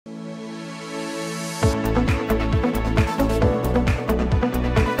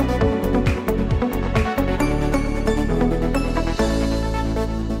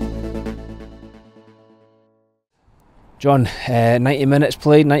John, 90 minutes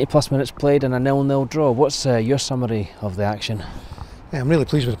played, 90 plus minutes played and a 0-0 draw. What's your summary of the action? Yeah, I'm really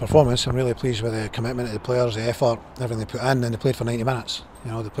pleased with the performance. I'm really pleased with the commitment of the players, the effort, everything they put in, and they played for 90 minutes.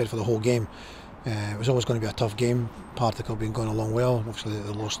 You know, they played for the whole game. It was always going to be a tough game. Partick have been going along well. Obviously they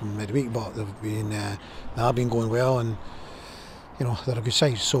lost in midweek, but they have been going well, and you know, they're a good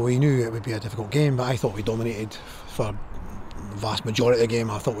side. So we knew it would be a difficult game, but I thought we dominated for the vast majority of the game.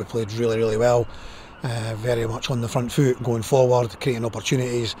 I thought we played really, really well. Very much on the front foot, going forward, creating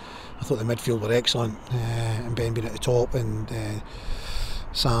opportunities. I thought the midfield were excellent, and Ben being at the top, and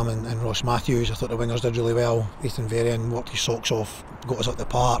Sam and Ross Matthews. I thought the wingers did really well. Ethan Varian worked his socks off, got us up the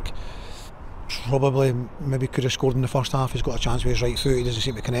park. Probably maybe could have scored in the first half. He's got a chance with his right foot. He doesn't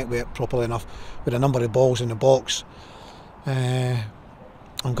seem to connect with it properly enough. With a number of balls in the box,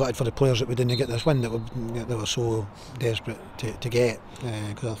 I'm gutted for the players that we didn't get this win, that they were so desperate to get,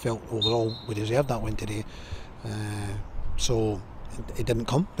 because I felt overall we deserved that win today. So it didn't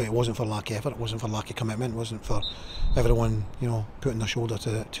come, but it wasn't for lack of effort, it wasn't for lack of commitment, it wasn't for everyone, you know, putting their shoulder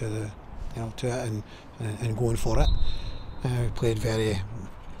to it and going for it. We played very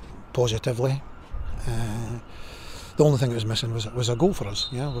positively. The only thing that was missing was a goal for us.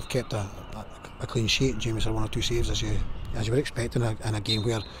 Yeah, we've kept a clean sheet. James had one or two saves as you would expect in a game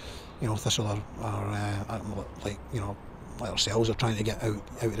where, you know, Thistle are like, you know, like ourselves, are trying to get out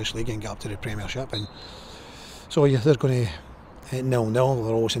of this league and get up to the Premiership, and so yeah, they're going to 0-0. They're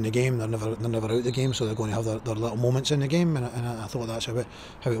always in the game. They're never out of the game, so they're going to have their little moments in the game, and I thought that's how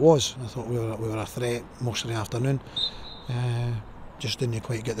it was. I thought we were a threat most of the afternoon. Just didn't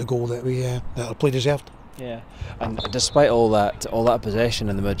quite get the goal that our play deserved. Yeah, and despite all that possession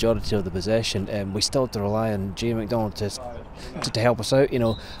and the majority of the possession, we still had to rely on Jay McDonald to help us out, you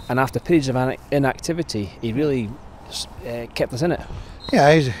know. And after periods of inactivity, he really kept us in it.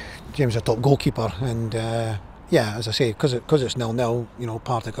 Yeah, James is a top goalkeeper, and yeah, as I say, because it's 0-0, you know,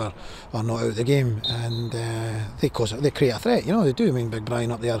 Partick are not out of the game, and they create a threat. You know, they do. I mean, Big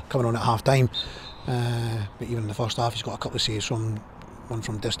Brian up there coming on at half time, but even in the first half, he's got a couple of saves from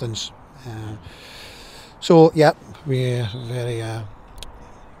distance. So yeah, we're very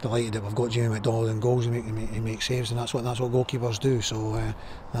delighted that we've got Jamie McDonald in goals. He makes saves, and that's what goalkeepers do. So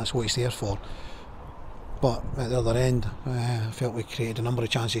that's what he's there for. But at the other end, I felt we created a number of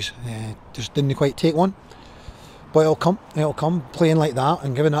chances. Just didn't quite take one. But it'll come. Playing like that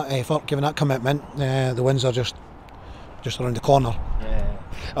and giving that effort, giving that commitment. The wins are just around the corner. Yeah.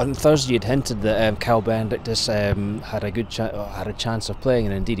 On Thursday, you'd hinted that Cal Benedictus had a chance of playing,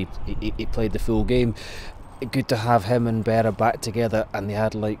 and indeed he played the full game. Good to have him and Berra back together, and they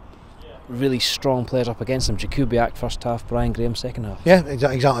had like really strong players up against them. Jakubiak first half, Brian Graham second half. Yeah,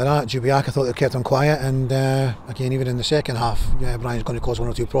 exactly that. Jakubiak, I thought they kept him quiet, and again, even in the second half, yeah, Brian's going to cause one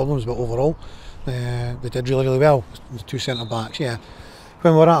or two problems, but overall they did really, really well. The two centre backs, yeah.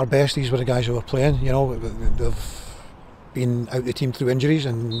 When we were at our best, these were the guys who were playing. You know, they've been out of the team through injuries,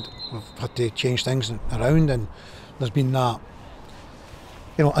 and we've had to change things around, and there's been that,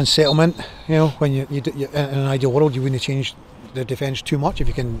 you know, unsettlement. You know, when you in an ideal world, you wouldn't change the defence too much if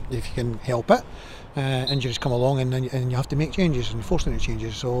you can help it. Injuries come along, and you have to make changes, and you're forced into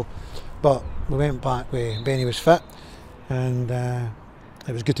changes. So, but we went back where Benny was fit, and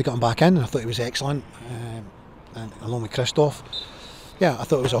it was good to get him back in. I thought he was excellent, and along with Christoph. Yeah, I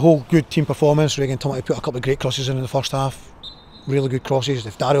thought it was a whole good team performance. Regan Tumley put a couple of great crosses in the first half, really good crosses.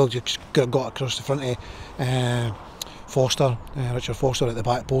 If Daryl just got across the front of Foster, Richard Foster at the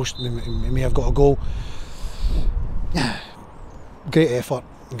back post, he may have got a goal. Yeah, great effort,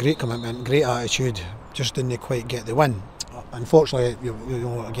 great commitment, great attitude, just didn't quite get the win. Unfortunately, you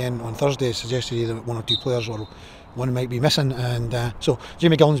know, again on Thursday suggested that one or two players or one might be missing, and so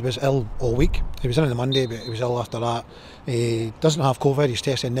Jamie Gillens was ill all week. He was in on the Monday, but he was ill after that. He doesn't have COVID, he's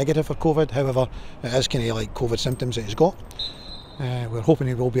tested negative for COVID, however it is kind of like COVID symptoms that he's got. We're hoping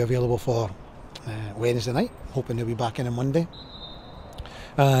he will be available for Wednesday night, hoping he'll be back in on Monday.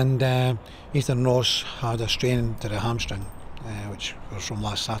 And Ethan Ross had a strain to the hamstring, which was from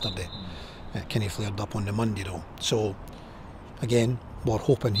last Saturday. It kind of flared up on the Monday though. So again, we're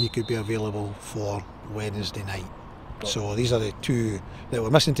hoping he could be available for Wednesday night. So these are the two that were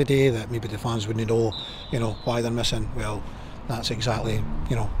missing today, that maybe the fans wouldn't know, you know, why they're missing. Well, that's exactly,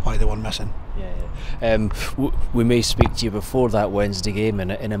 you know, why they were missing. Yeah. We may speak to you before that Wednesday game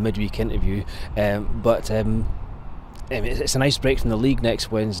in a midweek interview, but it's a nice break from the league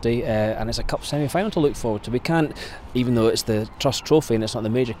next Wednesday, and it's a cup semi-final to look forward to. We can't, even though it's the Trust Trophy and it's not the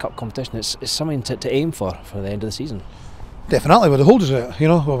major cup competition, it's something to aim for the end of the season. Definitely, we're the holders of it, you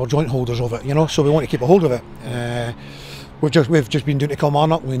know, we're joint holders of it, you know, so we want to keep a hold of it. We've just been doing to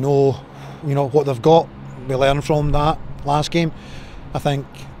Kilmarnock. We know, you know, what they've got. We learn from that. last game. I think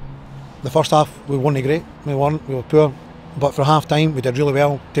the first half we weren't great, we were poor, but for half time we did really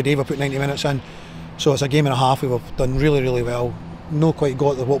well. Today we put 90 minutes in, so it's a game and a half we've done really well. Not quite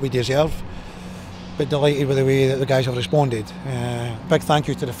got what we deserve, but delighted with the way that the guys have responded. Big thank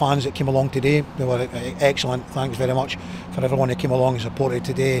you to the fans that came along today. They were excellent. Thanks very much for everyone who came along and supported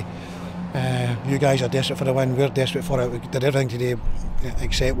today. You guys are desperate for the win, we're desperate for it. We did everything today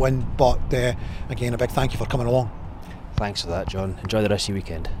except win, but again a big thank you for coming along. Thanks for that, John. Enjoy the rest of your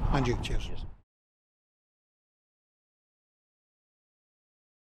weekend. And you, cheers.